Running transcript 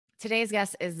Today's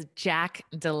guest is Jack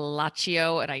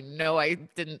Dell'Accio, and I know I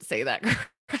didn't say that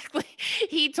correctly.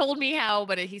 He told me how,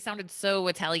 but he sounded so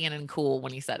Italian and cool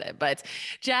when he said it. But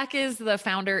Jack is the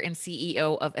founder and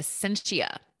CEO of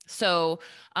Essentia. So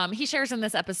he shares in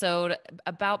this episode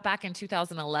about back in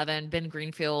 2011, Ben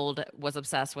Greenfield was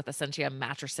obsessed with Essentia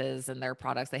mattresses and their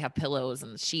products. They have pillows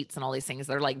and sheets and all these things.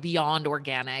 They're like beyond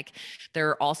organic.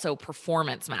 They're also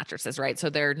performance mattresses, right? So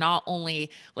they're not only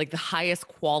like the highest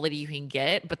quality you can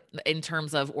get, but in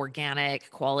terms of organic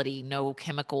quality, no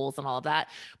chemicals and all of that,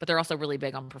 but they're also really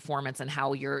big on performance and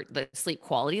how the sleep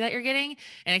quality that you're getting.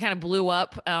 And it kind of blew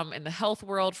up in the health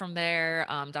world from there.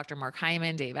 Dr. Mark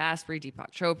Hyman, Dave Asprey,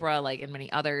 Deepak Chopra, like and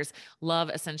many others love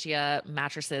Essentia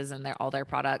mattresses and all their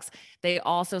products. They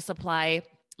also supply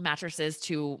mattresses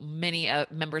to many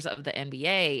members of the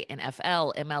NBA,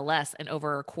 NFL, MLS, and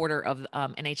over a quarter of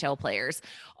NHL players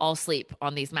all sleep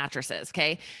on these mattresses.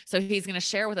 Okay. So he's going to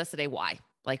share with us today why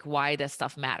this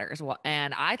stuff matters.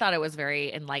 And I thought it was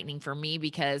very enlightening for me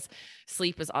because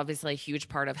sleep is obviously a huge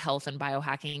part of health and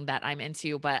biohacking that I'm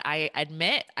into, but I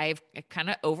admit I've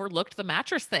kind of overlooked the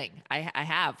mattress thing. I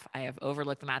have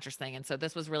overlooked the mattress thing. And so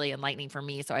this was really enlightening for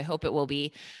me. So I hope it will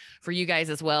be for you guys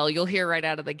as well. You'll hear right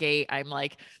out of the gate, I'm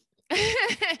like,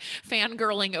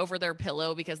 fangirling over their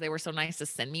pillow because they were so nice to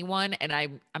send me one. And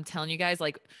I'm telling you guys,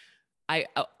 like, I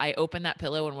opened that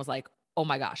pillow and was like, oh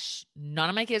my gosh, none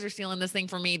of my kids are stealing this thing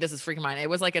from me. This is freaking mine. It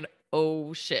was like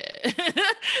oh shit,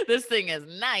 this thing is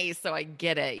nice. So I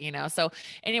get it, So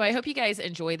anyway, I hope you guys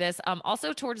enjoy this.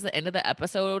 Also towards the end of the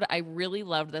episode, I really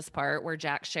loved this part where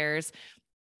Jack shares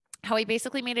how he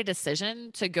basically made a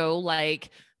decision to go like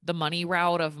the money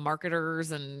route of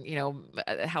marketers and,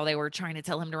 how they were trying to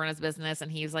tell him to run his business. And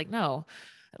he was like, no,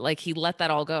 like he let that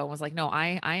all go and was like, no,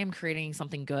 I am creating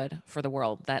something good for the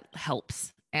world that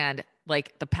helps. And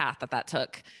like the path that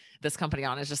took this company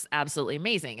on is just absolutely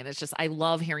amazing. And it's just, I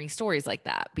love hearing stories like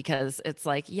that because it's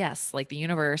like, yes, like the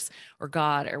universe or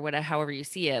God or whatever, however you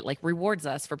see it, like rewards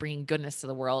us for bringing goodness to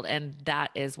the world. And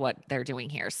that is what they're doing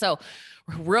here. So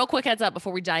real quick heads up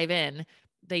before we dive in,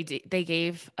 they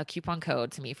gave a coupon code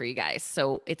to me for you guys.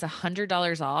 So it's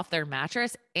 $100 off their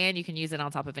mattress and you can use it on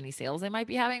top of any sales they might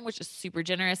be having, which is super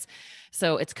generous.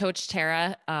 So it's Coach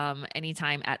Tara,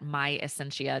 anytime at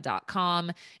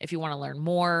myessentia.com. If you want to learn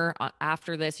more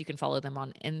after this, you can follow them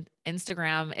on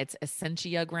Instagram. It's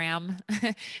Essentiagram.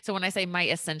 So when I say My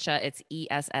Essentia, it's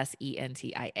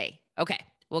ESSENTIA. Okay.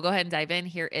 We'll go ahead and dive in.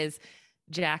 Here is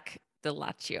Jack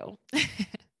Dell'Accio.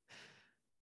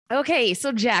 Okay,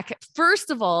 so Jack, first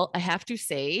of all, I have to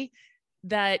say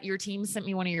that your team sent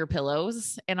me one of your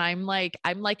pillows and I'm like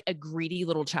a greedy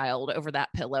little child over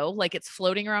that pillow. Like it's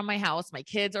floating around my house. My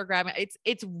kids are grabbing it.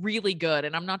 It's really good.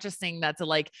 And I'm not just saying that to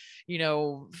like,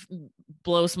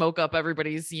 blow smoke up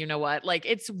everybody's, what, like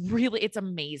it's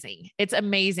amazing. It's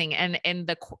amazing. And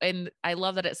I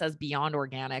love that it says beyond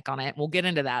organic on it. We'll get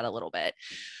into that a little bit.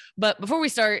 But before we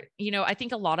start, I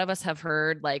think a lot of us have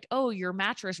heard like, oh, your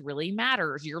mattress really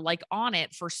matters. You're like on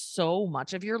it for so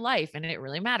much of your life and it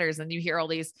really matters. And you hear all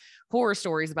these horror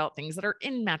stories about things that are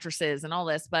in mattresses and all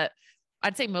this, but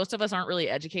I'd say most of us aren't really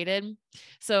educated.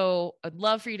 So I'd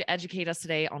love for you to educate us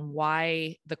today on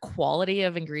why the quality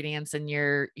of ingredients in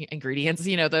your ingredients,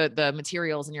 the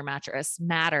materials in your mattress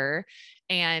matter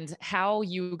and how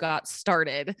you got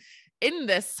started in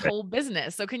this whole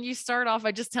business. So can you start off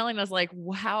by just telling us like,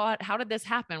 how did this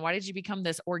happen? Why did you become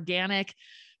this organic,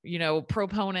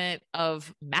 proponent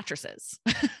of mattresses?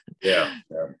 Yeah.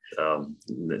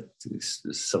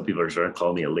 Some people are starting to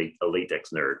call me a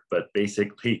latex nerd, but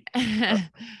basically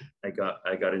I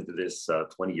got into this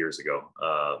 20 years ago.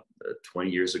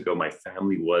 20 years ago, my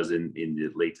family was in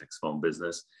the latex foam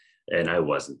business and I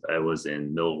wasn't. I was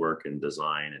in millwork and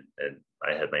design and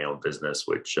I had my own business,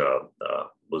 which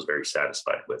was very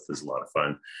satisfied with. It was a lot of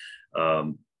fun.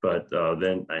 But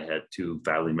then I had two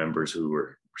family members who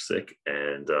were sick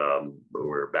and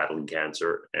were battling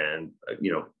cancer. And,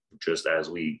 just as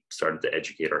we started to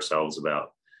educate ourselves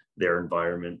about their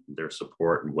environment, their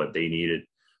support and what they needed,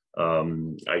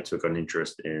 I took an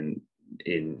interest in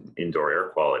indoor air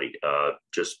quality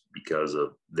just because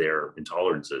of their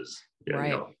intolerances,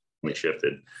 right. They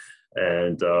shifted.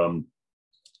 And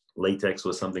latex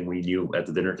was something we knew at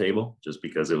the dinner table just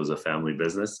because it was a family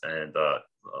business. And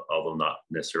although not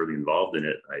necessarily involved in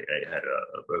it, I had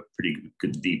a pretty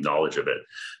good, deep knowledge of it.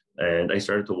 And I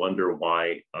started to wonder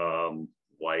why,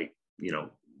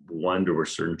 one, there were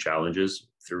certain challenges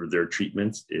through their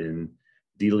treatments in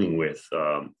dealing with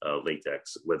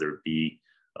latex, whether it be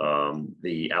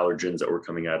the allergens that were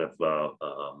coming out of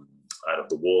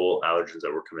the wool, allergens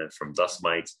that were coming from dust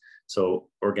mites. So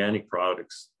organic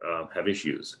products have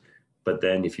issues. But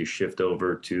then if you shift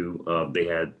over to, they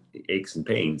had aches and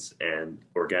pains, and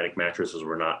organic mattresses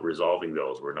were not resolving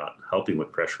those, were not helping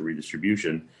with pressure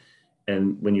redistribution.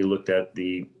 And when you looked at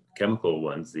the chemical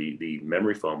ones, the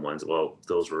memory foam ones, well,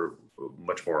 those were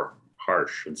much more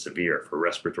harsh and severe for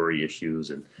respiratory issues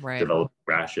and Right. developing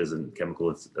rashes and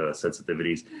chemical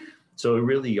sensitivities. So it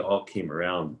really all came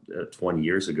around 20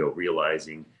 years ago,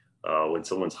 realizing when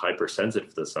someone's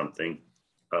hypersensitive to something,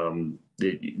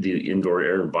 the indoor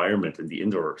air environment and the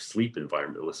indoor sleep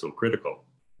environment was so critical.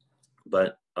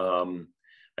 But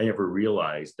I never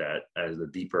realized that as the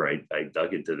deeper I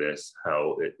dug into this,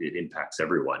 how it impacts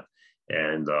everyone.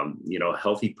 And, a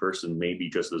healthy person maybe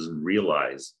just doesn't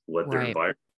realize what their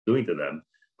environment is doing to them,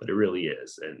 but it really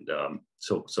is. And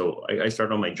so I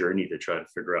started on my journey to try to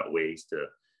figure out ways to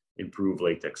improve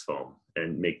latex foam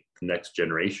and make the next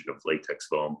generation of latex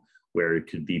foam where it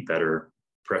could be better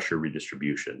pressure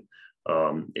redistribution,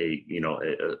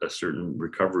 a certain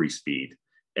recovery speed.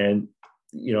 And,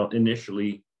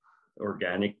 initially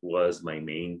organic was my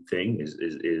main thing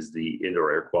is the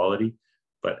indoor air quality.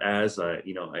 But as I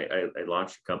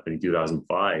launched a company in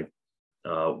 2005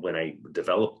 when I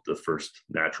developed the first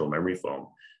natural memory foam,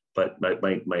 but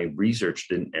my research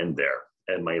didn't end there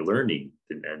and my learning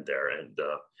didn't end there. And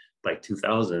by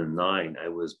 2009, I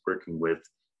was working with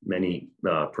many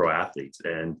pro athletes,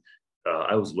 and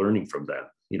I was learning from them.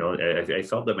 I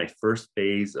felt that my first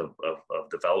phase of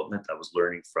development, I was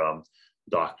learning from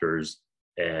doctors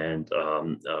and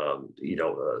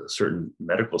certain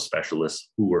medical specialists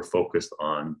who were focused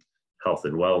on health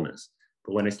and wellness.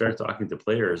 But when I started talking to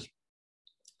players,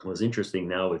 it was interesting.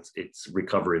 Now it's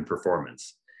recovery and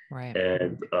performance, right?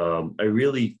 And I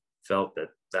really felt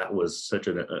that was such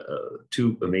a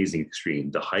two amazing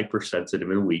extreme: the hypersensitive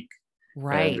and weak,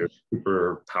 right, and the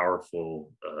super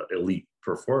powerful elite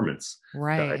performance,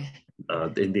 right.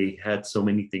 And they had so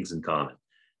many things in common,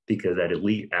 because that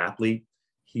elite athlete,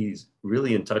 he's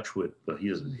really in touch with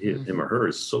him or her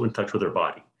is so in touch with their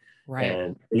body, Right.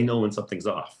 And they know when something's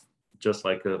off, just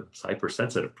like a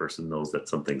hypersensitive person knows that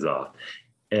something's off.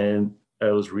 And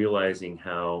I was realizing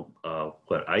how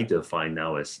what I define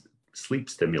now as sleep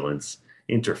stimulants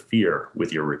interfere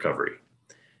with your recovery.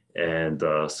 And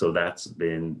so that's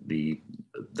been the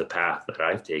path that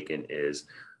I've taken, is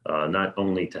not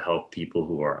only to help people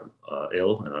who are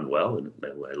ill and unwell, and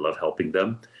I love helping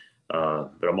them,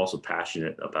 but I'm also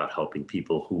passionate about helping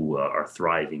people who are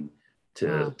thriving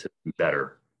to be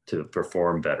better, to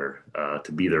perform better,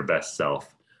 to be their best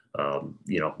self.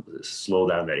 Slow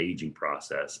down that aging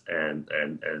process and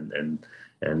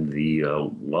the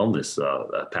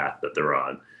wellness path that they're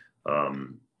on.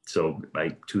 So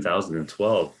by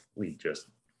 2012, we just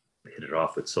hit it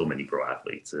off with so many pro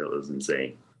athletes. It was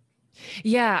insane.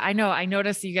 Yeah, I know. I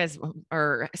noticed you guys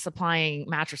are supplying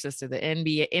mattresses to the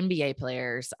NBA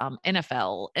players,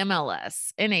 NFL,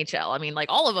 MLS, NHL. I mean, like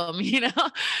all of them, Yeah.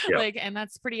 and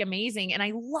that's pretty amazing. And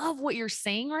I love what you're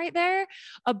saying right there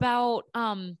about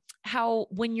how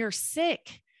when you're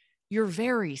sick, you're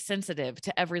very sensitive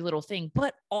to every little thing,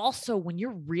 but also when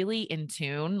you're really in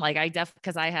tune, like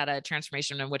because I had a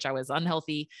transformation in which I was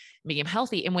unhealthy, became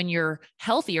healthy. And when you're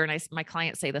healthier, and my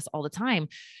clients say this all the time,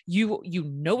 you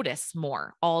notice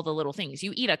more, all the little things.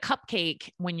 You eat a cupcake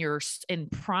when you're in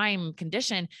prime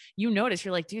condition, you're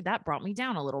like, dude, that brought me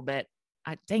down a little bit.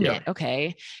 Dang it.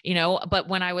 Okay. But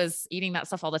when I was eating that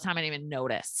stuff all the time, I didn't even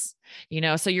notice,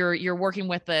 so you're working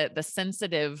with the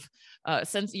sensitive,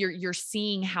 sense. You're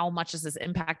seeing how much this is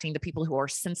impacting the people who are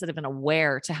sensitive and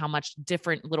aware to how much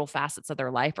different little facets of their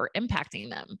life are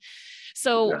impacting them.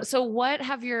 So what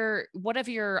have your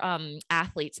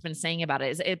athletes been saying about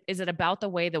it? Is it about the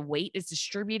way the weight is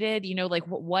distributed?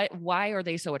 Why are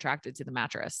they so attracted to the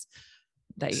mattress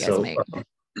that you guys make?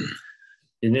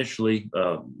 Initially,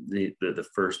 the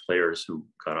first players who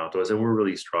got onto us, and we're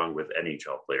really strong with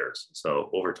NHL players.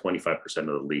 So over 25% of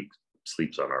the league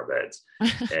sleeps on our beds.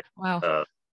 And, wow.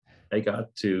 I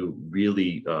got to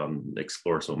really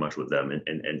explore so much with them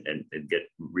and get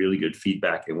really good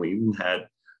feedback. And we even had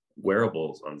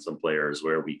wearables on some players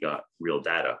where we got real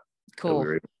data. Cool. That we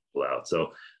were able to pull out.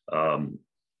 So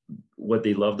what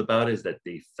they loved about it is that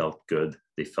they felt good,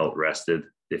 they felt rested,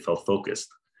 they felt focused.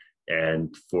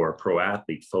 And for a pro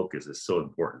athlete, focus is so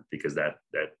important, because that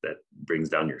brings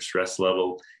down your stress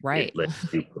level. Right. It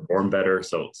lets you perform better.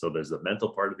 So there's the mental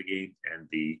part of the game and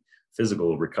the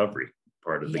physical recovery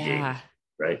part of the game,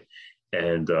 right?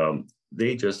 And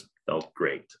they just felt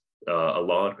great.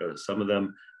 Some of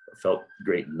them felt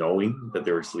great knowing that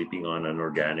they were sleeping on an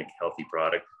organic, healthy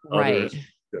product. Right. Others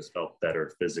just felt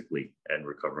better physically and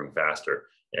recovering faster,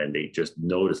 and they just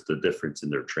noticed the difference in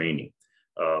their training.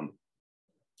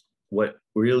 What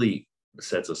really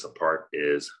sets us apart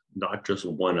is not just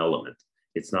one element.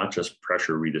 It's not just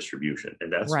pressure redistribution.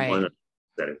 And that's Right. one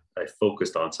that I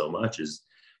focused on so much, is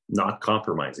not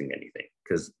compromising anything.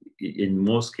 Because in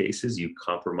most cases, you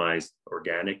compromise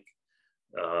organic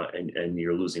and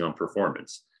you're losing on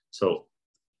performance. So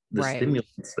the Right.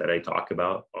 stimulants that I talk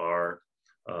about are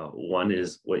one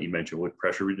is what you mentioned with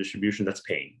pressure redistribution, that's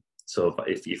pain. So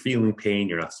if you're feeling pain,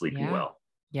 you're not sleeping Yeah. well.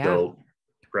 Yeah. So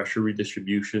pressure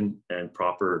redistribution and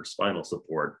proper spinal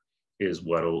support is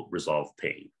what will resolve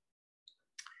pain.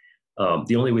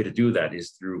 The only way to do that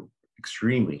is through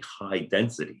extremely high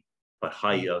density, but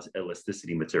high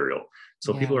elasticity material.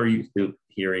 So people Yeah. are used to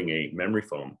hearing a memory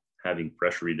foam having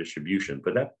pressure redistribution,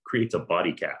 but that creates a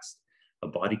body cast. A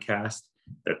body cast,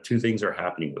 that two things are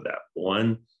happening with that.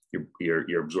 One,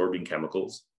 you're absorbing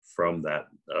chemicals from that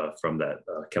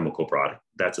chemical product.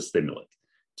 That's a stimulant.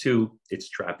 Two, it's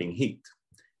trapping heat.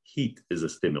 Heat is a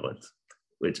stimulant,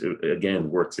 which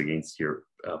again works against your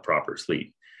proper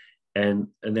sleep. And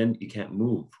then you can't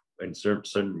move, and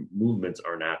certain movements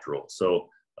are natural. So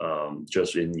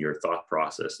just in your thought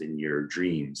process, in your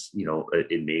dreams,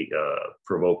 it may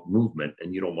provoke movement,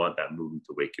 and you don't want that movement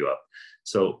to wake you up.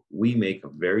 So we make a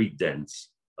very dense,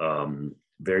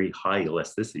 very high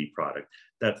elasticity product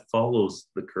that follows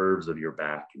the curves of your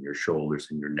back and your shoulders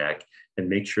and your neck, and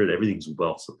make sure that everything's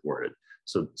well supported.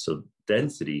 So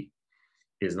density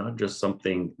is not just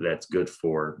something that's good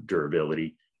for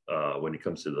durability when it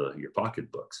comes to your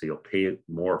pocketbook. So you'll pay it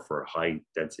more for a high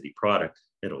density product.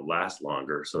 It'll last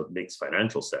longer, so it makes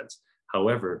financial sense.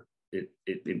 However,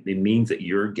 it means that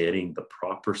you're getting the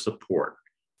proper support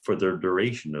for the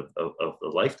duration of the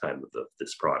lifetime of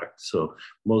this product. So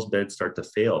most beds start to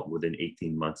fail within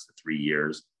 18 months to 3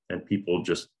 years, and people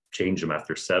just change them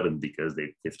after 7 because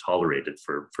they've tolerated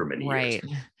for many Right.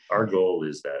 years. Our goal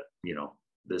is that,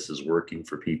 this is working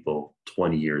for people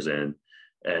 20 years in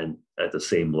and at the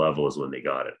same level as when they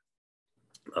got it.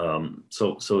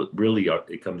 So really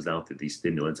it comes down to these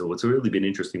stimulants. And what's really been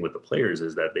interesting with the players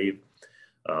is that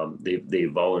they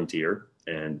volunteer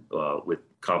and with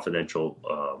confidential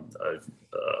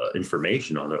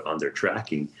information on their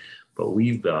tracking, but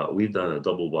we've done a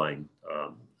double-blind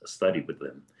study with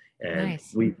them, and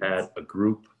Nice. we've had a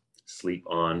group sleep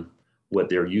on what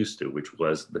they're used to, which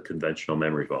was the conventional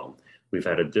memory foam. We've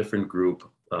had a different group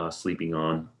sleeping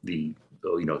on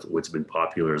what's been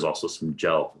popular is also some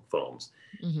gel foams.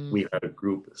 Mm-hmm. We've had a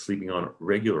group sleeping on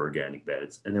regular organic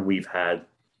beds, and then we've had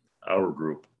our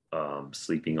group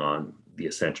sleeping on the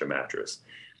Essentia mattress,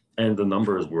 and the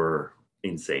numbers were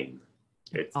insane.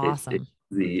 Awesome.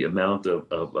 The amount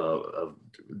of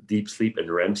deep sleep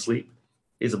and REM sleep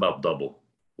is about double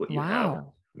what you have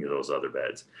Wow. in those other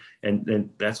beds,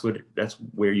 and that's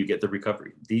where you get the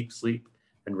recovery. Deep sleep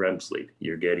and REM sleep,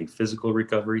 you're getting physical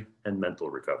recovery and mental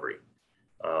recovery.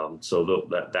 So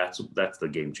that's the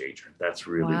game changer. That's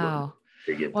really what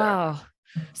big impact. Wow.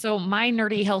 So my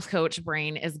nerdy health coach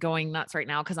brain is going nuts right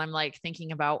now, because I'm like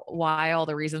thinking about why, all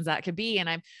the reasons that could be. And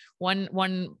I'm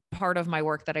one part of my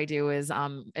work that I do is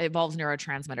it involves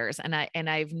neurotransmitters. And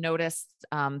I've noticed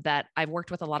that I've worked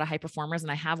with a lot of high performers,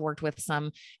 and I have worked with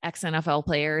some ex-NFL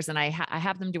players, and I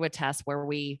have them do a test where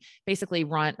we basically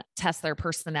test their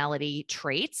personality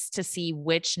traits to see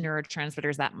which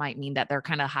neurotransmitters that might mean that they're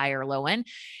kind of high or low in.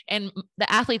 And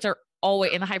the athletes are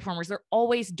always, in the high performers, they're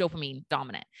always dopamine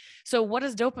dominant. So what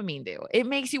does dopamine do? It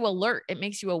makes you alert. It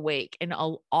makes you awake. And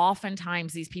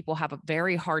oftentimes these people have a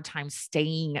very hard time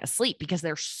staying asleep because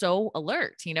they're so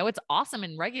alert. It's awesome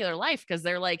in regular life because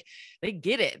they're like, they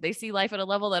get it. They see life at a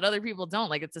level that other people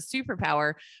don't. Like, it's a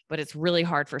superpower, but it's really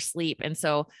hard for sleep. And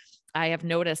so I have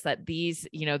noticed that these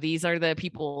are the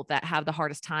people that have the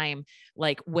hardest time,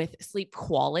 like with sleep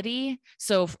quality.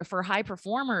 So for high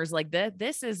performers, like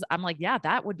this is, I'm like, yeah,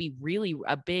 that would be really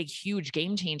a big, huge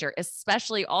game changer,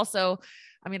 especially also,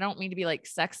 I mean, I don't mean to be like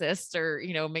sexist or,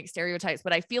 make stereotypes,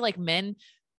 but I feel like men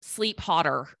sleep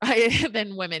hotter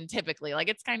than women typically. Like,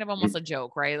 it's kind of almost a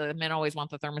joke, right? The men always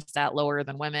want the thermostat lower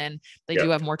than women. They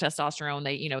do have more testosterone.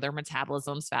 They, their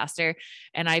metabolism's faster.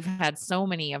 And I've had so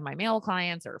many of my male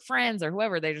clients or friends or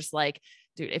whoever, they're just like,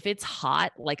 dude, if it's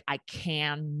hot, like I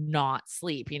cannot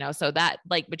sleep, so that,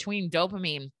 like, between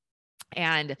dopamine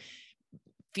and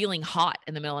feeling hot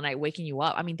in the middle of the night, waking you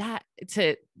up, I mean, that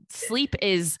to sleep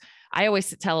is, I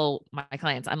always tell my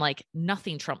clients, I'm like,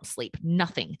 nothing trumps sleep,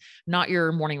 nothing, not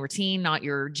your morning routine, not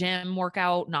your gym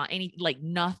workout, not any, like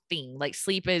nothing. Like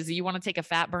sleep is, you want to take a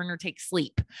fat burner, take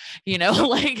sleep,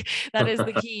 like that is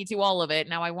the key to all of it.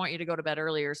 Now I want you to go to bed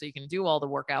earlier so you can do all the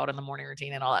workout and the morning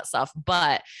routine and all that stuff.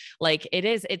 But like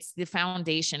it's the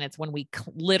foundation. It's when we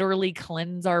literally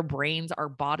cleanse our brains, our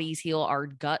bodies heal, our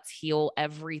guts heal,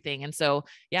 everything. And so,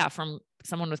 yeah, from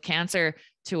someone with cancer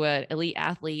to an elite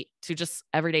athlete to just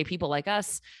everyday people like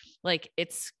us, like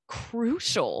it's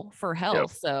crucial for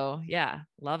health. Yeah. So yeah,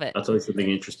 love it. I'll tell you something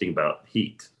interesting about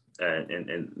heat.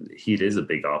 And heat is a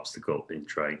big obstacle in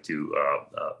trying to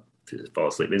fall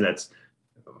asleep. And that's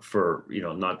for,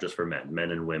 not just for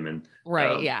men and women.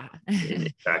 Right. Yeah.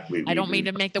 In fact, I don't mean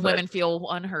to make the women feel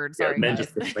unheard. Sorry, men guys.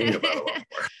 just complain about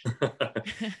a lot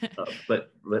more.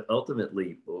 But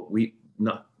ultimately,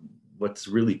 what's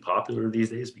really popular these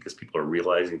days, because people are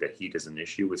realizing that heat is an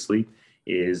issue with sleep,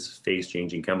 is phase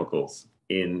changing chemicals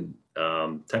in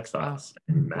textiles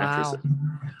and mattresses.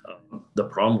 Wow. The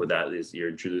problem with that is you're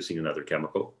introducing another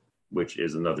chemical, which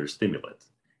is another stimulant.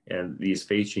 And these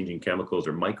phase changing chemicals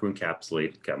are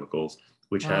microencapsulated chemicals,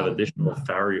 which have additional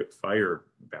fire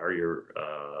barrier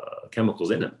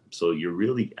chemicals in them. So you're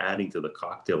really adding to the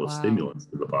cocktail of stimulants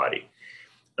to the body.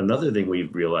 Another thing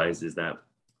we've realized is that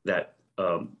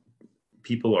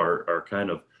people are kind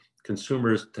of,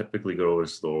 consumers typically go to a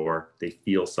store, they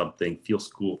feel something, feels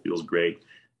cool, feels great.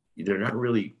 They're not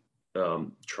really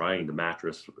trying the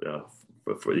mattress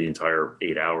for the entire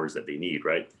 8 hours that they need,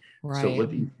 right? So with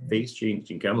these phase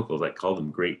changing chemicals, I call them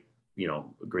great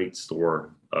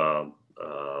store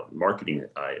marketing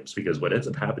items, because what ends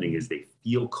up happening is they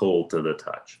feel cold to the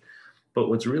touch. But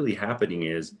what's really happening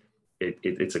is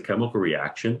it's a chemical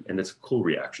reaction, and it's a cool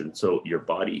reaction. So your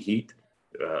body heat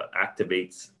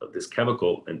activates this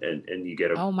chemical, and you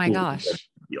get a oh my cool gosh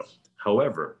feel.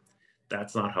 However,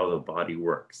 that's not how the body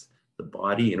works. The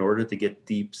body, in order to get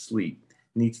deep sleep,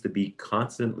 needs to be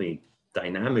constantly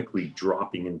dynamically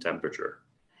dropping in temperature.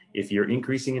 If you're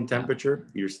increasing in temperature,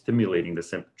 you're stimulating the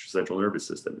central nervous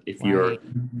system. If you're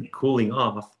cooling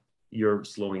off, you're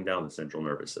slowing down the central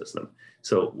nervous system.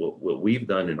 So what we've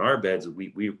done in our beds,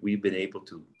 we've been able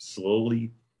to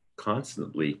slowly,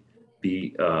 constantly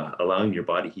be allowing your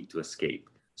body heat to escape.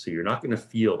 So you're not going to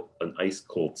feel an ice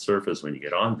cold surface when you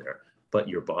get on there, but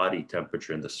your body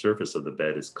temperature and the surface of the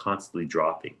bed is constantly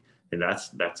dropping. And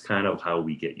that's kind of how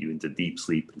we get you into deep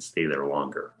sleep and stay there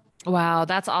longer. Wow,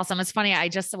 that's awesome. It's funny. I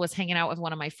just was hanging out with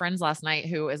one of my friends last night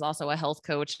who is also a health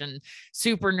coach and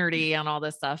super nerdy on all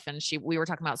this stuff. And we were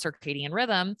talking about circadian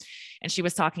rhythm, and she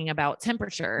was talking about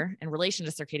temperature in relation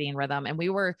to circadian rhythm. And we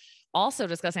were also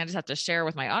discussing, I just have to share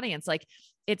with my audience, like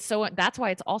that's why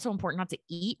it's also important not to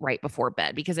eat right before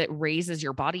bed, because it raises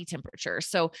your body temperature.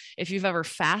 So if you've ever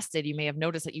fasted, you may have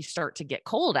noticed that you start to get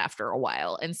cold after a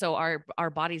while. And so our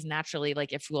bodies naturally,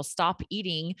 like if we'll stop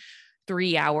eating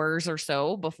 3 hours or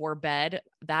so before bed,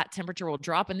 that temperature will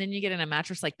drop. And then you get in a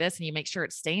mattress like this and you make sure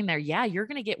it's staying there. Yeah, you're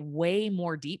going to get way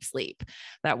more deep sleep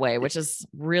that way, which is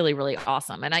really, really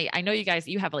awesome. And I know you guys,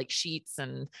 you have like sheets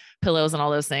and pillows and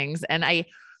all those things. And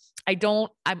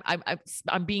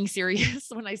I'm being serious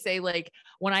when I say, like,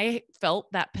 when I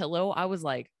felt that pillow, I was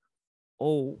like,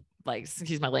 oh, like,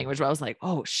 excuse my language, but I was like,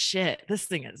 oh shit, this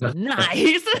thing is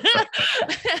nice.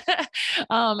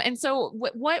 And so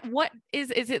what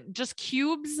is it just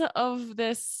cubes of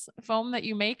this foam that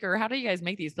you make, or how do you guys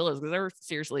make these pillows? Because they're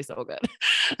seriously so good.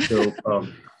 So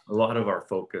a lot of our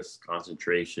focus,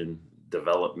 concentration,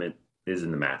 development is in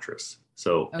the mattress.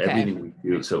 So everything we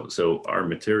do, so our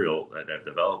material that I've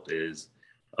developed is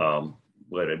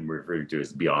what I'm referring to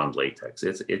as beyond latex.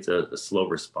 It's a slow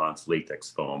response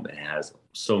latex foam. It has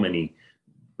so many,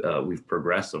 we've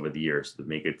progressed over the years to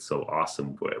make it so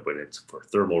awesome, but it's for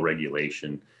thermal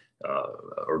regulation,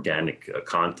 organic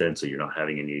content, so you're not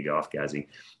having any off-gassing.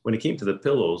 When it came to the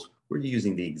pillows, we're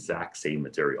using the exact same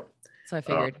material. So I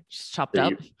figured just chopped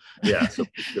up. So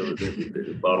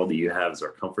the bottle that you have is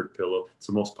our comfort pillow. It's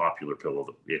the most popular pillow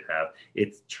that we have.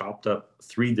 It's chopped up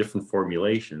 3 different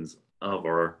formulations of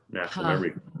our natural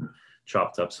memory,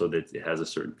 chopped up so that it has a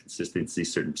certain consistency,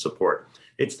 certain support.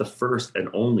 It's the first and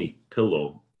only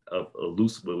pillow of a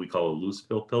loose, what we call a loose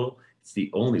fill pillow. It's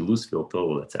the only loose fill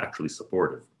pillow that's actually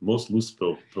supportive. Most loose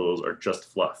fill pillows are just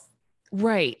fluff.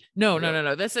 Right. No.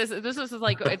 This is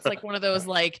like, it's like one of those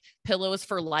like pillows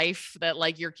for life that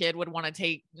like your kid would want to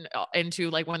take into,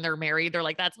 like when they're married, they're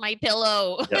like, that's my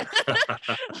pillow. Yeah.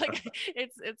 Like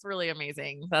it's really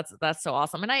amazing. That's so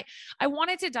awesome. And I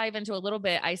wanted to dive into a little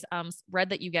bit. I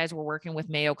read that you guys were working with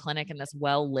Mayo Clinic in this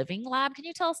Well Living Lab. Can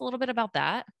you tell us a little bit about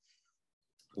that?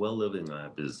 Well Living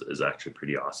Lab is actually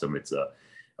pretty awesome. It's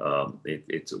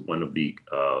It's one of the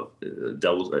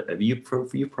devil's.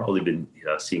 You've probably been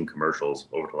seeing commercials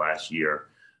over the last year.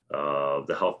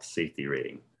 The health safety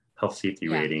rating. Health safety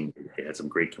Yeah. rating. It had some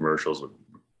great commercials with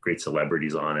great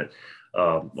celebrities on it.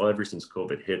 Well, ever since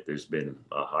COVID hit, there's been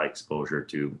a high exposure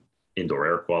to indoor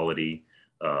air quality,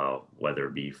 whether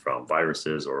it be from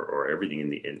viruses or everything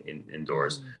in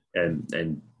indoors.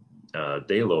 And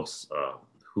Delos,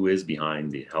 who is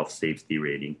behind the health safety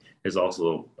rating, is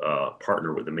also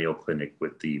partnered with the Mayo Clinic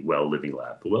with the Well Living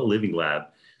Lab. The Well Living Lab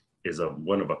is a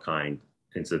one-of-a-kind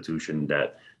institution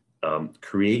that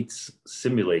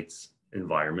simulates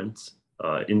environments,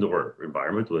 indoor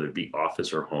environment, whether it be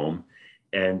office or home,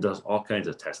 and does all kinds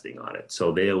of testing on it.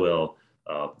 So they'll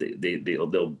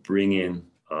bring in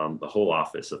the whole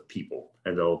office of people,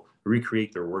 and they'll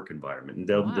recreate their work environment, and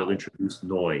they'll introduce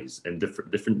noise and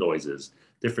different noises,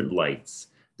 different lights,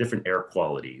 different air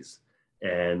qualities,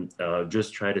 and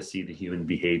just try to see the human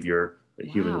behavior, the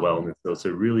human wellness. So it's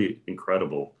a really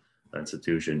incredible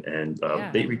institution. And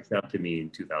they reached out to me in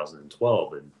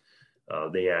 2012, and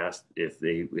they asked if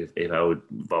I would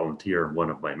volunteer one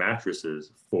of my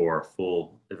mattresses for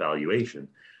full evaluation.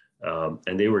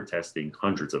 And they were testing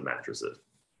hundreds of mattresses.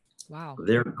 Wow.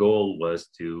 Their goal was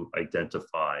to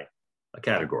identify a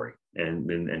category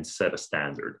and set a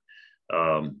standard.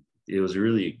 It was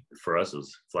really, for us, it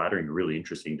was flattering, really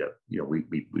interesting that,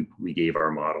 we gave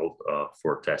our model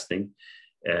for testing,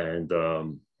 and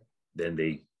then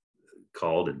they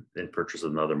called and purchased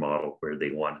another model where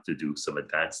they wanted to do some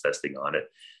advanced testing on it.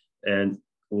 And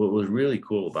what was really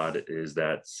cool about it is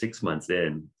that 6 months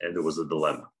in, and there was a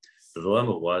dilemma. The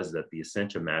dilemma was that the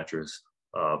Essentia mattress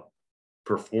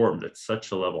performed at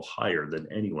such a level higher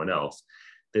than anyone else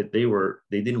that they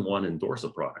didn't want to endorse a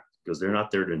product, because they're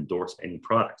not there to endorse any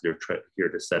product. They're here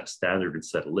to set a standard and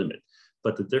set a limit.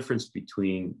 But the difference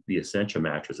between the Essentia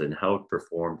mattress and how it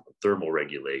performed thermal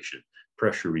regulation,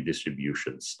 pressure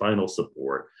redistribution, spinal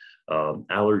support,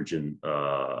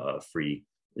 allergen-free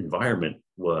environment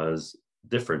was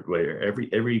different, where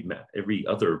every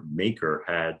other maker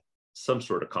had some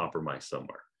sort of compromise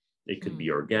somewhere. It could be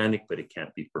organic, but it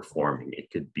can't be performing. It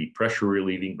could be pressure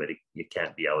relieving, but it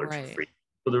can't be allergen free.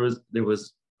 So there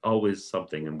was always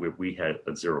something, and we had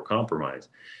a zero compromise.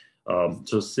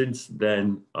 So since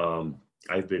then,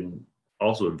 I've been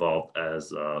also involved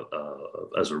as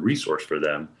a resource for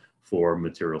them for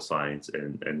material science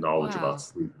and knowledge about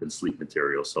sleep and sleep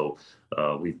materials. So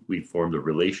we formed a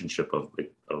relationship of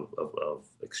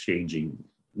exchanging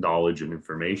knowledge and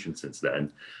information since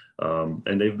then.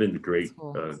 And they've been a great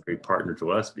partner to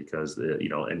us, because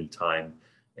anytime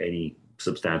any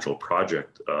substantial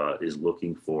project is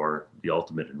looking for the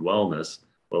ultimate in wellness,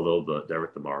 well, they'll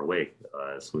direct them our way,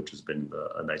 which has been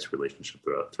a nice relationship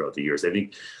throughout the years. I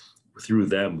think through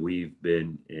them, we've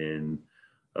been in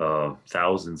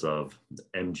thousands of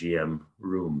MGM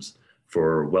rooms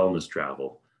for wellness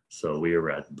travel. So we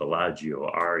were at Bellagio,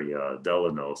 Aria,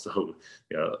 Delano. So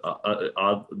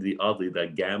oddly,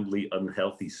 that gambly,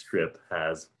 unhealthy strip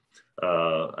has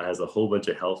a whole bunch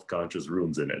of health conscious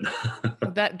rooms in it.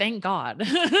 Thank God.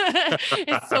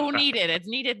 It's so needed. It's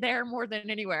needed there more than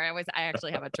anywhere. I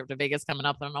actually have a trip to Vegas coming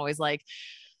up, and I'm always like,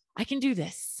 I can do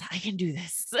this. I can do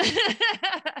this.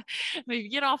 Maybe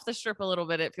get off the strip a little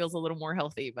bit. It feels a little more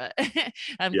healthy, but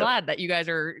I'm glad that you guys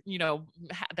are,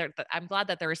 I'm glad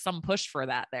that there is some push for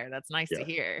that there. That's nice to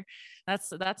hear.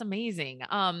 That's amazing.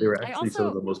 They're actually some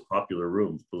of the most popular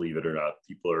rooms, believe it or not.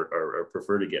 People are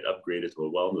prefer to get upgraded to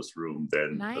a wellness room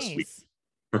than a suite.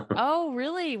 Oh,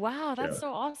 really? Wow. That's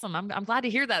so awesome. I'm glad to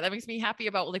hear that. That makes me happy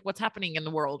about like what's happening in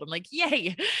the world. I'm like,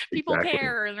 yay, people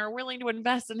care and are willing to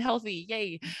invest in healthy.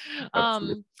 Yay.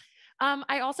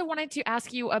 I also wanted to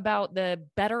ask you about the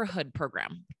Betterhood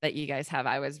program that you guys have.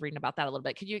 I was reading about that a little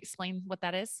bit. Could you explain what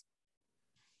that is?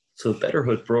 So the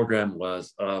Betterhood program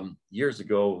was years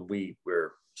ago when we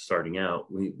were starting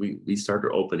out, we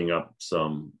started opening up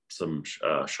some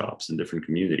shops in different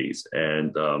communities.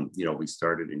 And, we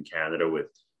started in Canada with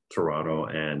Toronto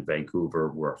and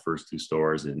Vancouver were our first two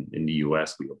stores. In the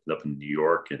US, we opened up in New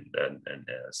York and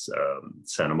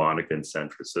Santa Monica and San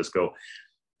Francisco.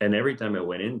 And every time I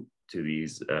went into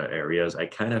these areas, I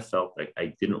kind of felt like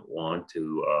I didn't want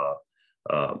to,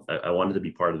 I wanted to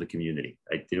be part of the community.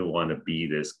 I didn't want to be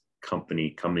this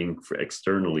company coming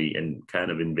externally and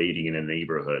kind of invading in a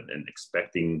neighborhood and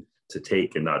expecting to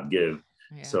take and not give.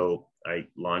 So I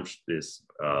launched this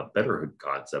Betterhood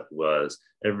concept. Was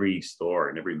every store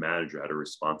and every manager had a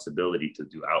responsibility to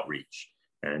do outreach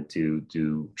and to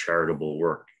do charitable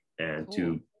work and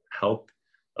to help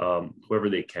whoever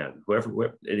they can,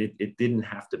 whoever it didn't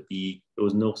have to be, there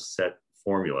was no set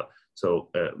formula. So,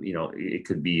 it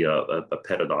could be a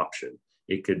pet adoption.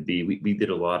 It could be, we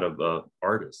did a lot of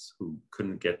artists who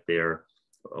couldn't get their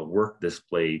work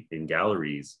displayed in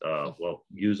galleries. Well,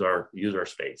 use our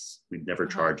space. We'd never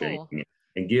Oh, charge cool. anything,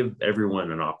 and give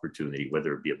everyone an opportunity,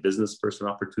 whether it be a business person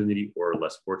opportunity or a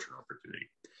less fortunate opportunity.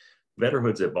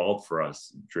 Betterhood's evolved for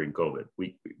us during COVID.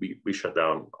 We shut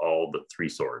down all the 3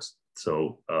 stores.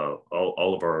 So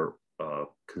all of our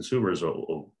consumers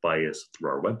will buy us through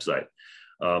our website.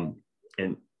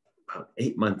 And about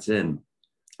 8 months in,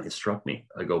 it struck me.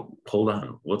 I go, hold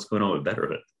on, what's going on with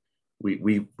Betterhood?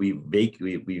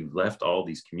 We left all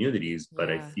these communities, but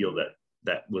I Yeah. feel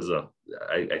that was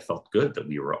I felt good that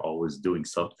we were always doing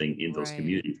something in those Right.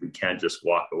 communities. We can't just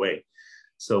walk away.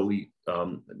 So we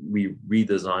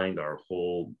redesigned our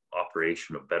whole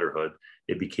operation of Betterhood.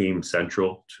 It became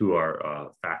central to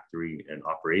our factory and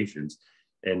operations,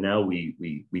 and now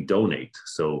we donate.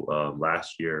 So last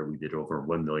year we did over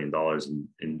 $1 million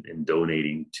in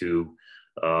donating to.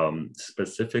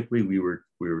 Specifically, we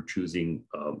were choosing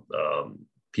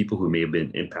people who may have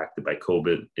been impacted by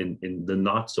COVID in the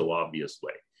not so obvious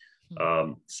way.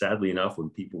 Sadly enough, when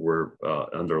people were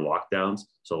under lockdowns,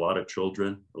 so a lot of children,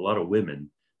 a lot of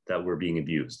women that were being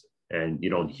abused. And you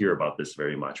don't hear about this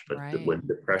very much, but Right. when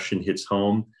depression hits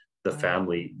home, the Right.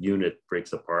 family unit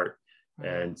breaks apart. Right.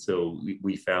 And so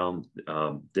we found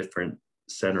different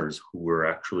centers who were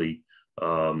actually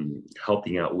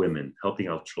helping out women, helping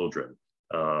out children,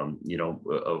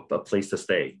 a place to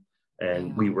stay. And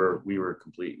Yeah. we were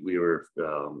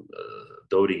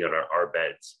doting on our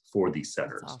beds for these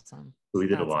centers. That's awesome. So we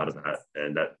did a That's lot awesome. of that,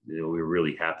 and that we were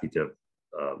really happy to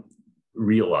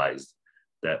realize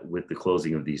that with the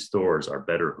closing of these stores, our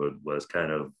Betterhood was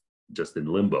kind of just in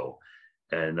limbo.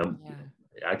 And I'm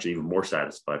actually even more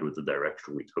satisfied with the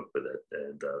direction we took with it,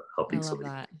 and helping so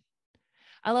many.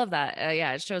 I love that.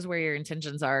 Yeah, it shows where your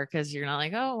intentions are, because you're not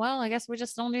like, oh, well, I guess we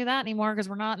just don't do that anymore because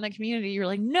we're not in the community. You're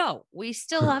like, no, we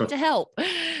still have to help.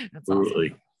 That's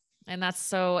awesome. And that's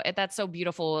so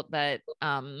beautiful that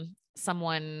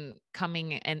someone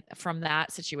coming and from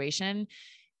that situation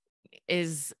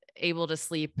is able to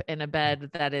sleep in a bed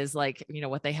that is like,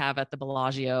 what they have at the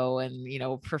Bellagio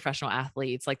and, professional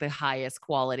athletes, like the highest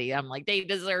quality. I'm like, they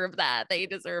deserve that. They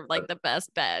deserve like the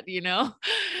best bed.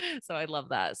 So I love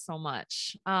that so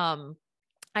much.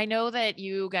 I know that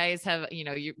you guys have,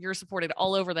 you're supported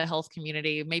all over the health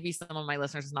community. Maybe some of my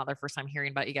listeners, is not their first time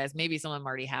hearing about you guys. Maybe some of them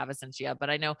already have Essentia, but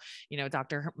I know,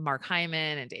 Dr. Mark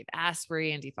Hyman and Dave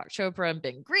Asprey and Deepak Chopra and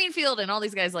Ben Greenfield and all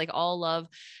these guys like all love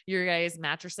your guys'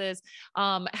 mattresses.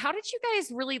 How did you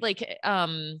guys really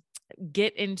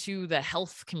get into the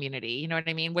health community? You know what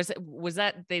I mean? Was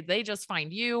that they just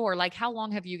find you, or like, how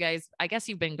long have you guys, I guess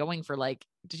you've been going for like,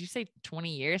 did you say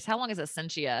 20 years? How long is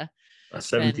Essentia?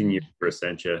 17 years for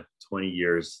Essentia, 20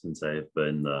 years since I've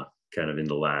been kind of in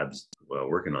the labs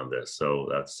working on this. So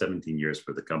that's 17 years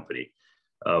for the company.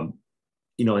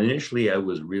 Initially I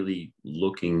was really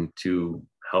looking to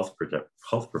health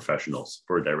professionals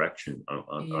for direction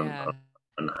on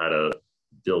how to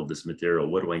build this material.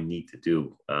 What do I need to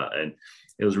do? And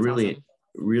it was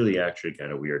really actually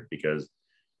kind of weird, because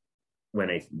when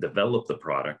I developed the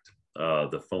product,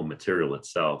 the foam material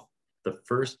itself, the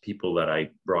first people that I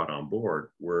brought on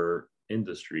board were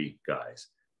industry guys,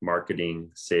 marketing,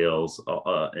 sales,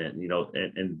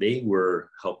 and they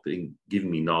were giving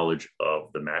me knowledge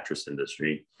of the mattress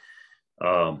industry.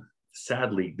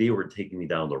 Sadly, they were taking me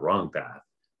down the wrong path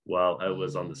while I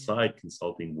was on the side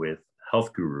consulting with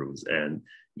health gurus and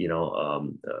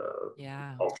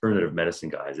alternative medicine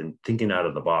guys, and thinking out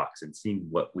of the box and seeing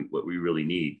what we really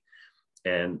need.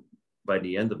 And by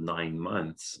the end of 9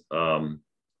 months,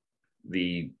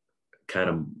 the kind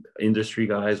of industry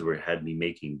guys had me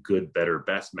making good, better,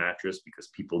 best mattress, because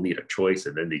people need a choice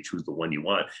and then they choose the one you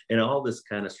want, and all this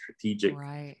kind of strategic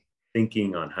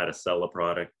thinking on how to sell a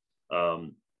product.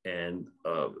 And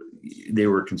they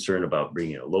were concerned about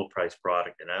bringing a low price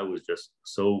product, and I was just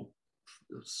so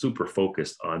super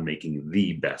focused on making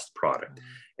the best product,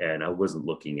 and I wasn't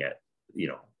looking at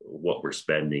what we're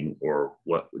spending or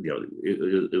what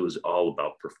it was all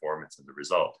about performance and the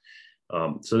result.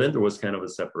 So then there was kind of a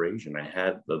separation. I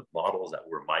had the models that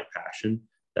were my passion,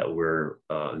 that were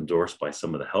endorsed by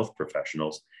some of the health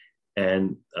professionals.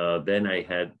 And then I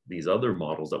had these other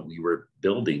models that we were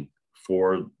building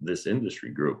for this industry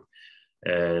group.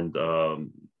 And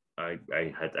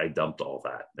I dumped all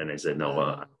that. And I said,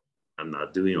 no, I'm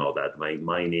not doing all that.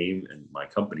 My name and my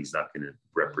company's not going to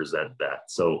represent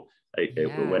that. So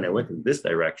when I went in this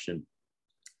direction,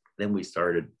 then we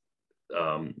started,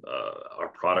 our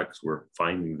products were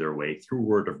finding their way through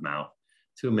word of mouth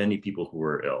to many people who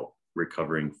were ill.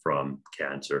 recovering from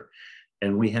cancer.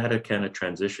 And we had a kind of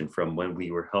transition from when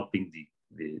we were helping the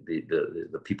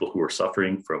people who were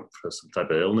suffering from some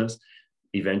type of illness,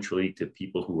 eventually to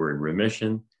people who were in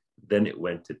remission. Then it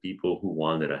went to people who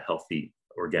wanted a healthy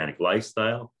organic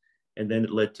lifestyle. And then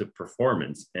it led to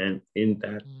performance. And in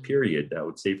that period, I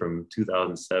would say from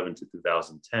 2007 to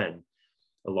 2010,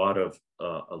 a lot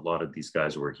of these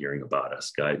guys were hearing about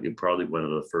us. Probably one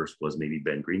of the first was maybe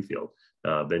Ben Greenfield.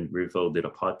 Ben Greenfield did a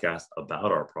podcast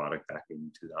about our product back in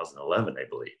 2011, I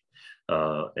believe.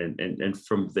 And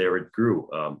from there it grew.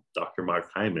 Dr.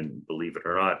 Mark Hyman, believe it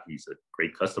or not, he's a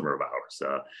great customer of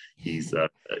ours. He's,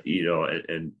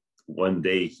 and one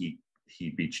day he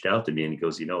reached out to me and he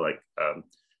goes,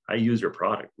 I use your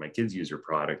product. My kids use your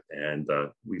product, and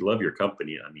we love your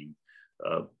company. I mean,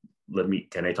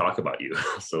 can I talk about you?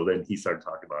 So then he started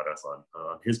talking about us on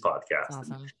his podcast.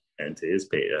 Awesome. and to his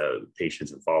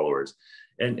patients and followers,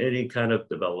 and it kind of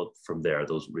developed from there.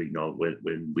 Those,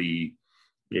 when we,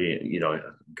 a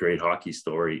great hockey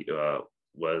story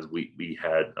was we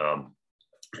had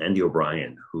Andy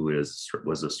O'Brien, who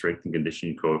was a strength and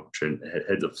conditioning coach and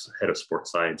head of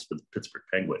sports science for the Pittsburgh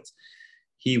Penguins.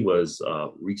 He was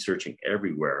researching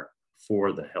everywhere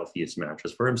for the healthiest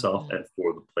mattress for himself and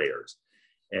for the players.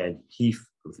 And he,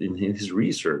 in his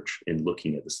research, in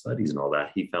looking at the studies and all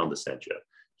that, he found Essentia.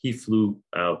 He flew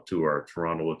out to our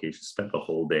Toronto location, spent the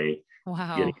whole day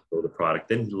getting to know the product.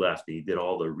 Then he left and he did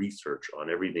all the research on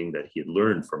everything that he had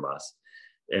learned from us.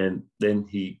 And then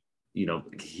he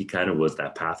kind of was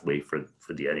that pathway for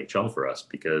the NHL for us,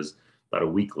 because about a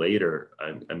week later,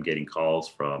 I'm getting calls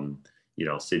from,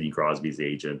 Sidney Crosby's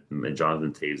agent and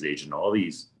Jonathan Tave's agent, all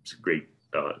these great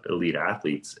elite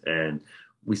athletes. And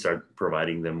we started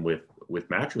providing them with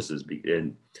mattresses,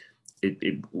 and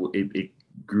it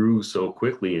grew so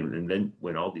quickly. And then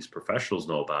when all these professionals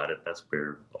know about it, that's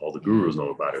where all the gurus know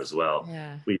about it as well.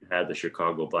 Yeah. We had the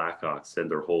Chicago Blackhawks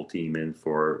send their whole team in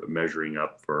for measuring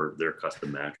up for their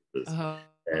custom mattresses.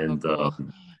 Cool.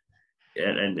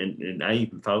 And I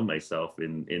even found myself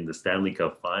in the Stanley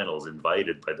Cup Finals,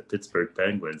 invited by the Pittsburgh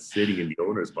Penguins, sitting in the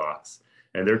owner's box,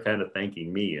 and they're kind of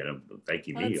thanking me, and I'm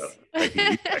thanking me.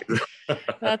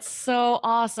 That's so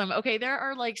awesome. Okay, there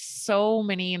are like so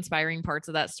many inspiring parts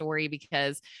of that story,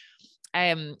 because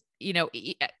I'm in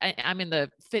the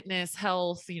fitness,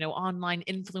 health, online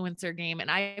influencer game. And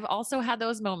I've also had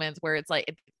those moments where it's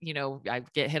like, I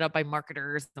get hit up by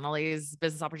marketers and all these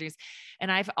business opportunities.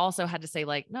 And I've also had to say,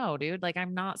 like, no, dude, like,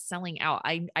 I'm not selling out.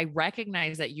 I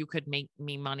recognize that you could make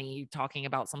me money talking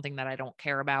about something that I don't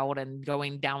care about and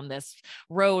going down this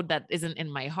road that isn't in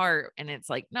my heart. And it's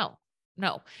like, no.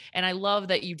 And I love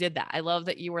that you did that. I love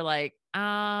that you were like,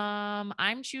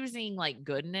 I'm choosing like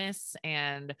goodness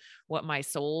and what my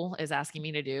soul is asking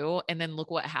me to do. And then look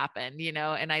what happened,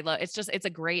 and I love, it's a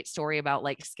great story about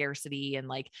like scarcity and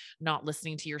like not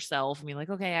listening to yourself and being like,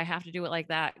 okay, I have to do it like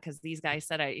that because these guys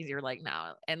said you're like,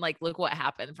 no. And like, look what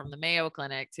happened, from the Mayo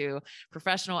Clinic to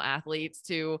professional athletes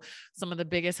to some of the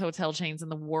biggest hotel chains in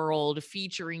the world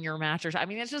featuring your mattress. I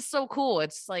mean, it's just so cool.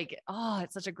 It's like,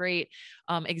 it's such a great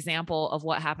example of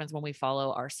what happens when we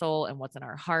follow our soul and what's in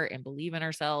our heart and believe in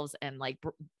ourselves, and like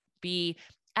be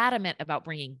adamant about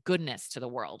bringing goodness to the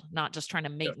world, not just trying to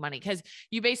make money. Because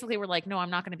you basically were like, no, I'm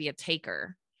not going to be a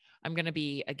taker. I'm going to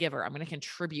be a giver. I'm going to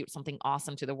contribute something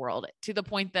awesome to the world, to the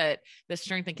point that the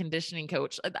strength and conditioning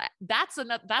coach, that's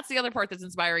the other part that's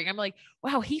inspiring. I'm like,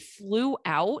 wow, he flew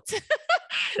out.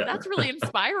 That's really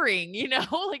inspiring.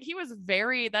 Like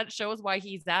that shows why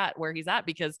he's at where he's at,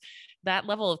 because that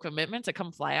level of commitment to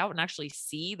come fly out and actually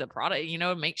see the product,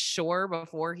 make sure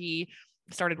before he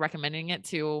started recommending it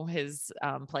to his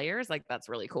players, like, that's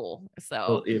really cool.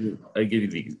 So I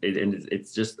give you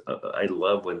it's just I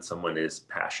love when someone is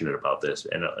passionate about this,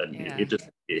 and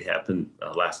it happened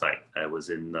last night. I was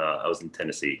in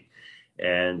Tennessee,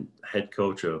 and head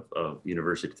coach of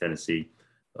University of Tennessee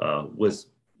was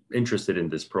interested in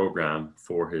this program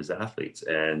for his athletes,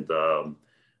 and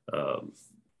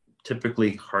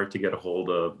typically hard to get a hold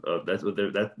of. That's what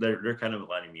they're kind of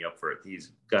lining me up for it.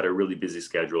 He's got a really busy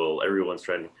schedule. Everyone's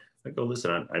trying to. I go,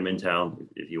 listen, I'm in town.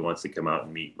 If he wants to come out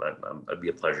and meet, it'd be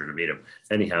a pleasure to meet him.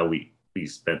 Anyhow, we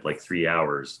spent like 3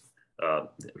 hours.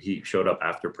 He showed up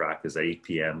after practice at 8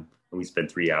 p.m. and we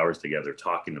spent 3 hours together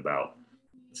talking about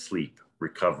sleep,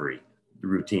 recovery,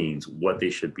 routines, what they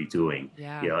should be doing.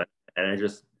 Yeah. And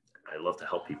I love to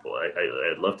help people.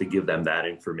 I love to give them that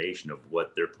information of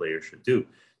what their players should do,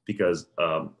 because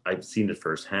I've seen it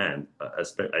firsthand.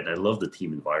 And I love the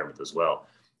team environment as well.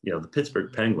 The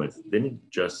Pittsburgh Penguins, they didn't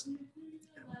just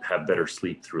have better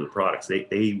sleep through the products.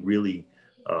 They really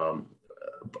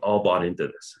all bought into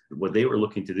this. What they were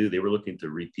looking to do, they were looking to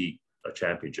repeat a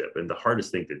championship. And the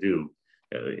hardest thing to do,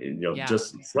 Yeah,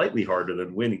 just slightly harder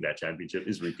than winning that championship,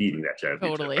 is repeating that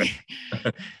championship. totally.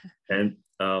 Right? And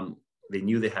they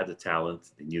knew they had the talent,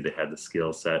 they knew they had the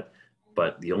skill set,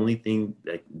 but the only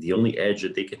edge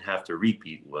that they can have to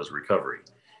repeat was recovery.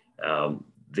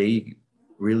 They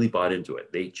really bought into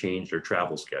it. They changed their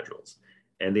travel schedules,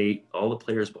 and all the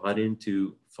players bought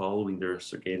into following their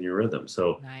circadian rhythm.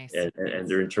 So, Nice. and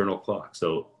their internal clock.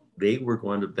 So they were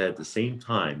going to bed the same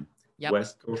time, Yep.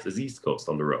 West Coast as East Coast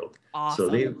on the road. Awesome.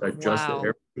 So they adjusted Wow.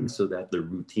 everything so that the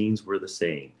routines were the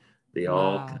same. They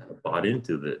all kind of bought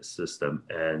into the system,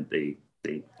 and they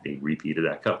repeated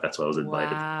that cup. That's why I was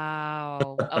invited.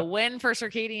 Wow. A win for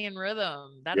circadian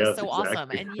rhythm. That is Yes, so awesome.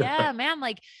 exactly. And yeah, man,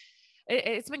 like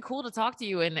it's been cool to talk to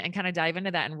you and kind of dive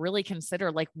into that and really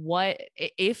consider like what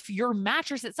if your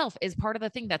mattress itself is part of the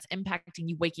thing that's impacting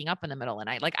you waking up in the middle of the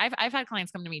night. Like I've had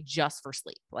clients come to me just for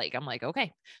sleep. Like I'm like,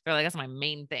 okay, they're like, that's my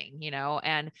main thing,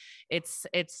 and it's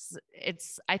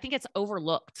I think it's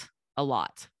overlooked a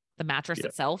lot. The mattress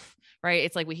itself, right?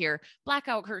 It's like we hear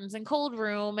blackout curtains and cold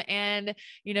room and,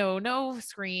 no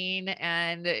screen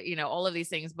and, all of these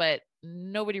things, but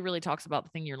nobody really talks about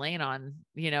the thing you're laying on,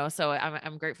 so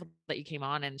I'm grateful that you came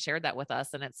on and shared that with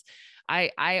us. And it's,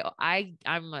 obviously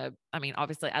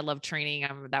I love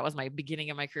training. That was my beginning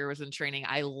of my career, was in training.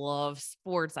 I love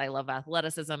sports. I love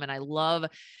athleticism, and I love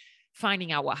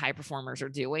finding out what high performers are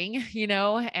doing,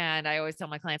 and I always tell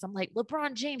my clients, I'm like,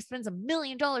 LeBron James spends $1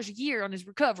 million a year on his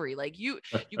recovery. Like you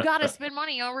got to spend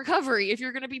money on recovery if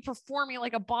you're going to be performing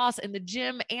like a boss in the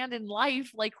gym and in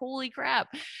life. Like, holy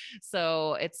crap.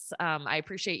 So it's, I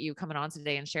appreciate you coming on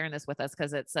today and sharing this with us,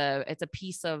 because it's a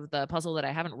piece of the puzzle that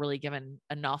I haven't really given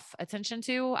enough attention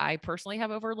to. I personally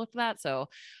have overlooked that. So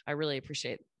I really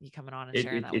appreciate you coming on and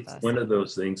sharing that with us. It's one of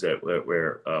those things that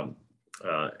where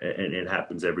and it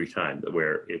happens every time,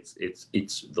 where it's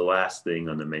the last thing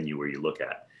on the menu where you look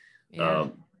at. Yeah.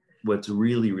 What's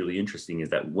really, really interesting is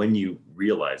that when you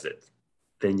realize it,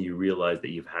 then you realize that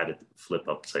you've had it flip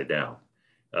upside down.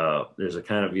 There's a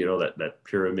kind of, that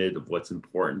pyramid of what's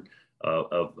important,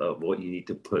 of what you need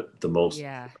to put the most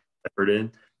effort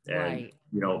in. And,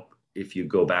 if you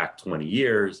go back 20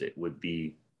 years, it would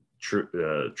be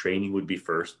training would be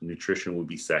first, nutrition would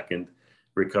be second,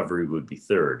 recovery would be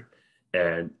third.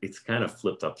 And it's kind of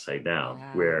flipped upside down,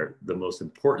 where the most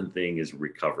important thing is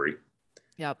recovery,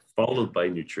 followed by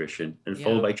nutrition, and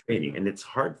followed by training. And it's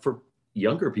hard for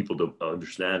younger people to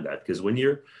understand that, because when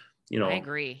you're, I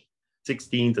agree,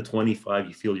 16 to 25,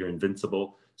 you feel you're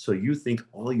invincible. So you think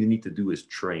all you need to do is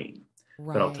train.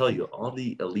 Right. But I'll tell you, all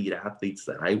the elite athletes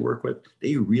that I work with,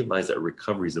 they realize that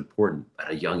recovery is important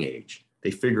at a young age.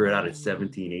 They figure it out at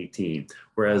 17, 18,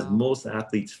 whereas most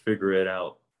athletes figure it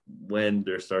out when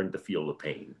they're starting to feel the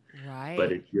pain. Right.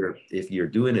 But if you're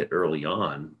doing it early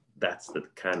on, that's the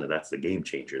game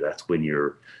changer. That's when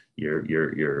you're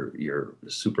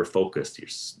super focused.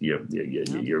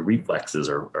 Your reflexes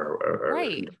are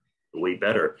way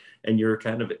better, and you're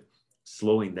kind of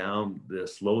slowing down the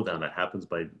slowdown that happens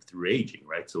through aging,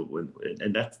 right? So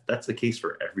that's the case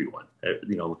for everyone.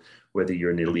 Whether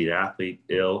you're an elite athlete,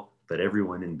 but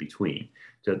everyone in between.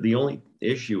 So the only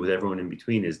issue with everyone in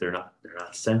between is they're not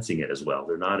sensing it as well.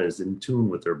 They're not as in tune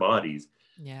with their bodies,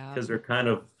 because they're kind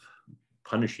of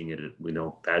punishing it.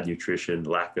 Bad nutrition,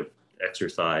 lack of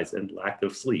exercise, and lack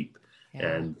of sleep,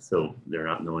 and so they're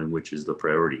not knowing which is the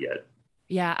priority yet.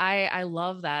 Yeah, I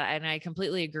love that, and I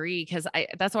completely agree, because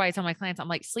that's why I tell my clients, I'm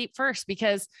like, sleep first,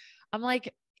 because I'm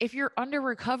like, if you're under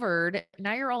recovered,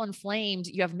 now you're all inflamed,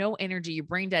 you have no energy, you're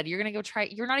brain dead, you're going to go try,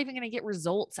 you're not even going to get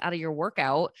results out of your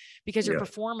workout, because your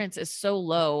performance is so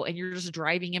low, and you're just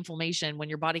driving inflammation when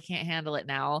your body can't handle it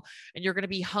now. And you're going to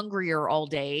be hungrier all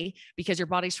day because your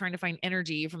body's trying to find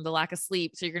energy from the lack of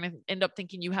sleep. So you're going to end up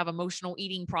thinking you have emotional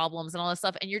eating problems and all this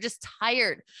stuff, and you're just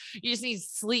tired. You just need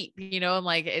sleep, I'm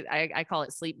like, I call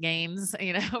it sleep gains.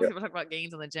 People talk about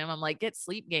gains in the gym. I'm like, get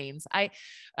sleep gains. I've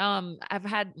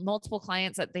had multiple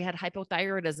clients that they had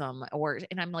hypothyroidism,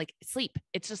 and I'm like, sleep.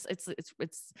 It's just, it's,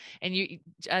 and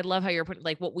I love how you're putting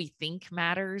like what we think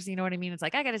matters. You know what I mean? It's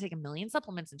like, I got to take 1 million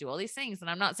supplements and do all these things. And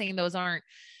I'm not saying those aren't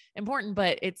important,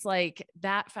 but it's like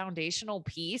that foundational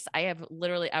piece. I'm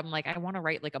like, I want to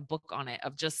write like a book on it,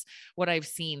 of just what I've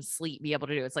seen sleep be able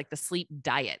to do. It's like the sleep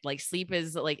diet. Like sleep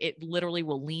is like, it literally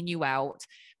will lean you out,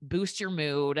 boost your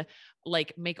mood,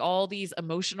 like make all these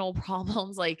emotional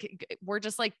problems. Like we're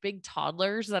just like big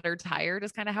toddlers that are tired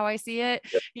is kind of how I see it,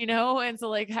 you know? And so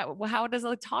like, how does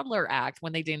a toddler act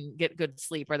when they didn't get good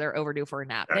sleep or they're overdue for a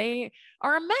nap? They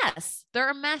are a mess. They're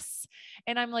a mess.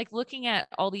 And I'm like looking at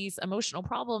all these emotional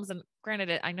problems, and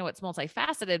granted, I know it's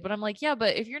multifaceted, but I'm like, yeah,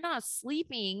 but if you're not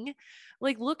sleeping,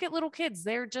 like look at little kids.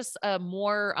 They're just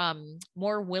more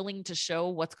willing to show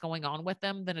what's going on with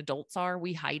them than adults are.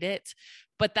 We hide it,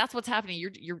 but that's what's happening.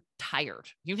 You're tired.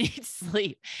 You need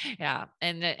sleep. Yeah.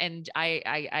 And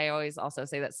I always also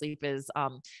say that sleep is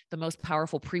the most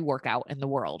powerful pre-workout in the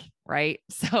world, right?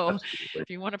 So Absolutely. if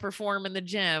you want to perform in the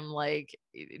gym, like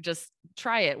just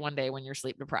try it one day when you're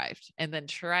sleep deprived, and then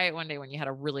try it one day when you had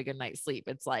a really good night's sleep.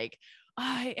 It's like,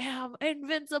 I am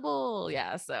invincible.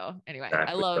 Yeah. So anyway, I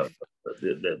Exactly. love,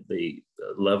 The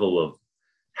level of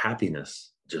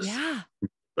happiness, just yeah.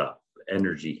 the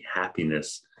energy,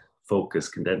 happiness, focus,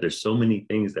 content. There's so many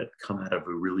things that come out of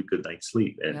a really good night's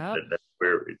sleep, and Yep. that's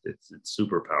where it's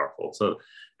super powerful. So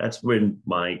that's when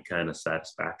my kind of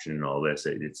satisfaction in all this.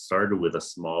 It started with a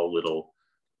small little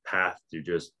path to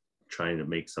just trying to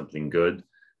make something good,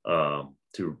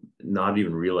 to not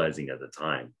even realizing at the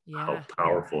time how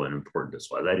powerful and important this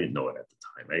was. I didn't know it at the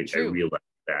time. I realized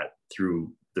that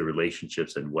through the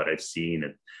relationships and what I've seen,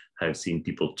 and I've seen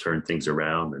people turn things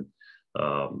around, and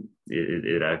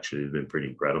it actually has been pretty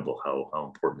incredible how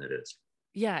important it is.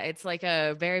 Yeah, it's like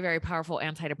a very, very powerful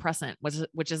antidepressant,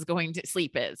 which is going to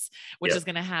sleep is, which is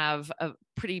going to have a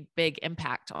pretty big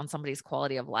impact on somebody's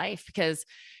quality of life, because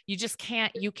you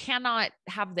cannot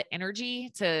have the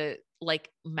energy to like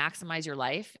maximize your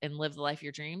life and live the life of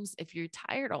your dreams if you're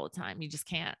tired all the time. You just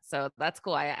can't. So that's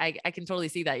cool. I can totally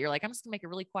see that. You're like, I'm just gonna make a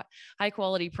really high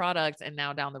quality product, and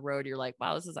now down the road, you're like,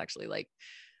 wow, this is actually like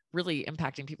really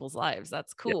impacting people's lives.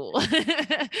 That's cool.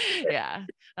 Yeah,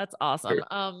 that's awesome.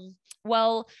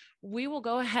 Well, we will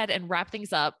go ahead and wrap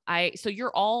things up. So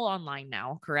you're all online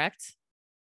now, correct?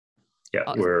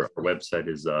 Yeah, where our website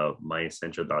is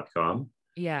myessentia.com.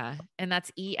 Yeah. And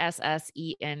that's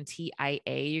ESSENTIA,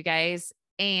 you guys.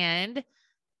 And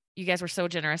you guys were so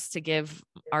generous to give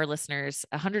our listeners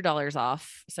 $100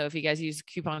 off. So if you guys use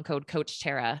coupon code Coach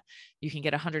Tara, you can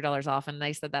get $100 off. And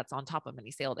they said that's on top of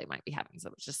any sale they might be having.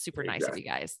 So it's just super nice of you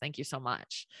guys. Thank you so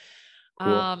much.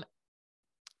 Cool.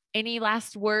 Any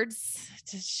last words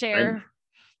to share?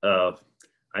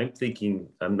 I'm thinking,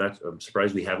 I'm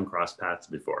surprised we haven't crossed paths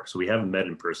before. So we haven't met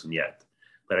in person yet,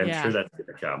 but I'm sure that's going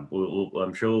to come.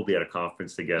 I'm sure we'll be at a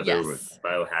conference together with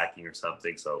biohacking or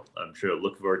something. So I'm sure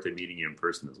looking forward to meeting you in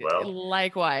person as well.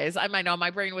 Likewise. I know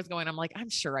my brain was going, I'm like, I'm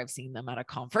sure I've seen them at a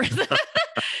conference.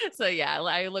 So yeah,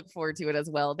 I look forward to it as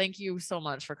well. Thank you so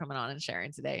much for coming on and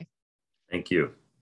sharing today. Thank you.